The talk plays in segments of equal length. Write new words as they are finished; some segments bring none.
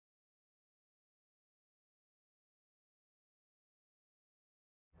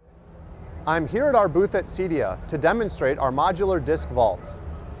I'm here at our booth at CEDIA to demonstrate our Modular Disc Vault.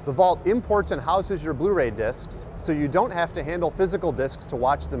 The Vault imports and houses your Blu-ray discs, so you don't have to handle physical discs to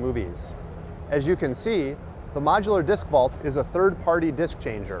watch the movies. As you can see, the Modular Disc Vault is a third-party disc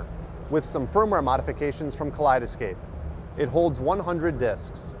changer, with some firmware modifications from Kaleidescape. It holds 100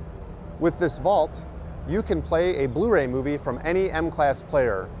 discs. With this vault, you can play a Blu-ray movie from any M-Class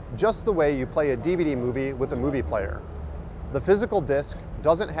player, just the way you play a DVD movie with a movie player. The physical disc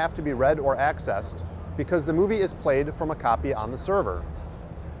doesn't have to be read or accessed because the movie is played from a copy on the server.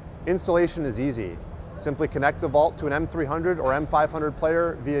 Installation is easy. Simply connect the vault to an M300 or M500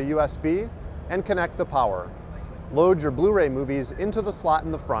 player via USB and connect the power. Load your Blu-ray movies into the slot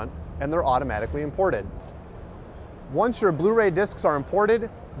in the front and they're automatically imported. Once your Blu-ray discs are imported,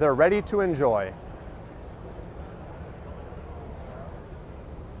 they're ready to enjoy.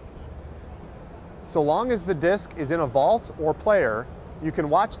 So long as the disc is in a vault or player, you can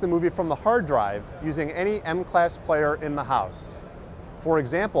watch the movie from the hard drive using any M-Class player in the house. For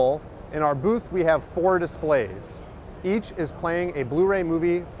example, in our booth we have 4 displays. Each is playing a Blu-ray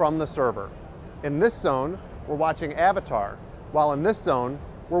movie from the server. In this zone, we're watching Avatar, while in this zone,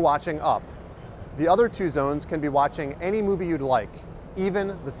 we're watching Up. The other 2 zones can be watching any movie you'd like,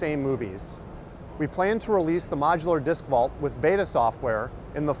 even the same movies. We plan to release the Modular Disc Vault with beta software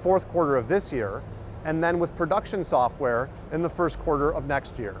in the 4th quarter of this year, and then with production software in the 1st quarter of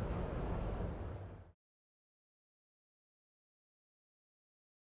next year.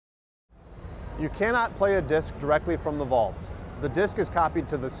 You cannot play a disc directly from the vault. The disc is copied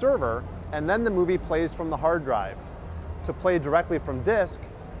to the server, and then the movie plays from the hard drive. To play directly from disc,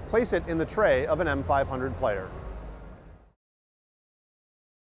 place it in the tray of an M500 player.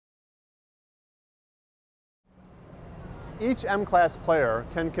 Each M-Class player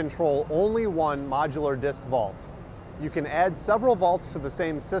can control only one Modular Disc Vault. You can add several vaults to the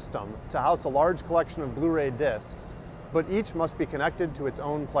same system to house a large collection of Blu-ray discs, but each must be connected to its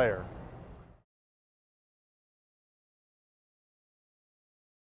own player.